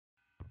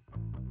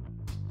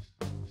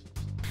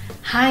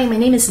Hi, my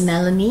name is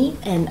Melanie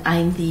and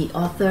I'm the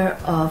author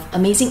of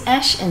Amazing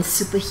Ash and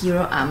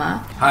Superhero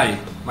Ama. Hi,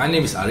 my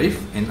name is ARIF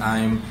and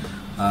I'm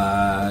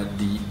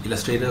the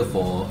illustrator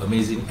for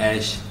Amazing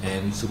Ash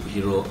and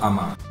Superhero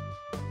Ama.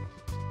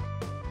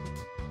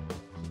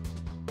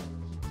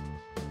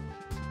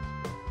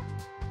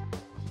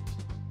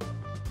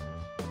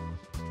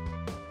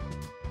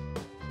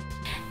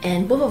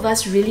 And both of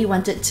us really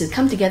wanted to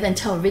come together and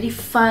tell a really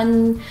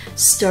fun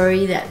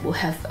story that will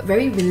have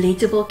very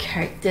relatable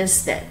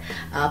characters that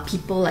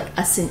people like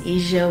us in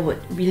Asia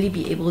would really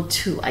be able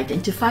to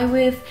identify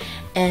with.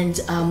 And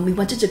we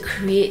wanted to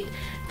create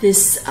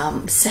this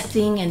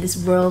setting and this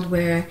world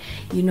where,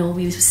 you know,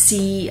 we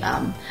see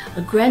a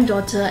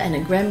granddaughter and a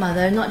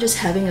grandmother not just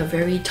having a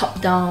very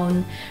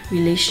top-down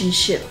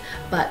relationship,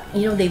 but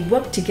you know, they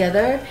work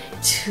together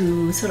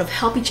to sort of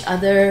help each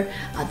other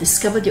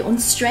discover their own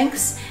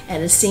strengths, and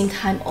at the same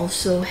time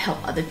also help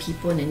other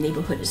people in the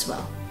neighborhood as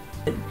well.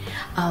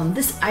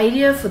 This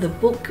idea for the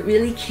book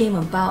really came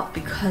about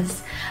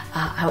because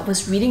I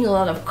was reading a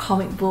lot of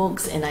comic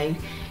books and I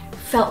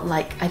felt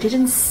like I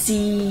didn't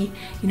see,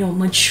 you know,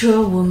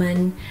 mature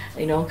women,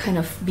 you know, kind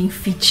of being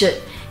featured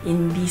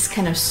in these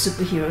kind of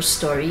superhero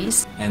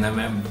stories. And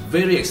I'm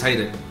very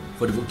excited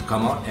for the book to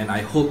come out, and I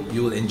hope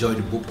you will enjoy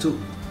the book too.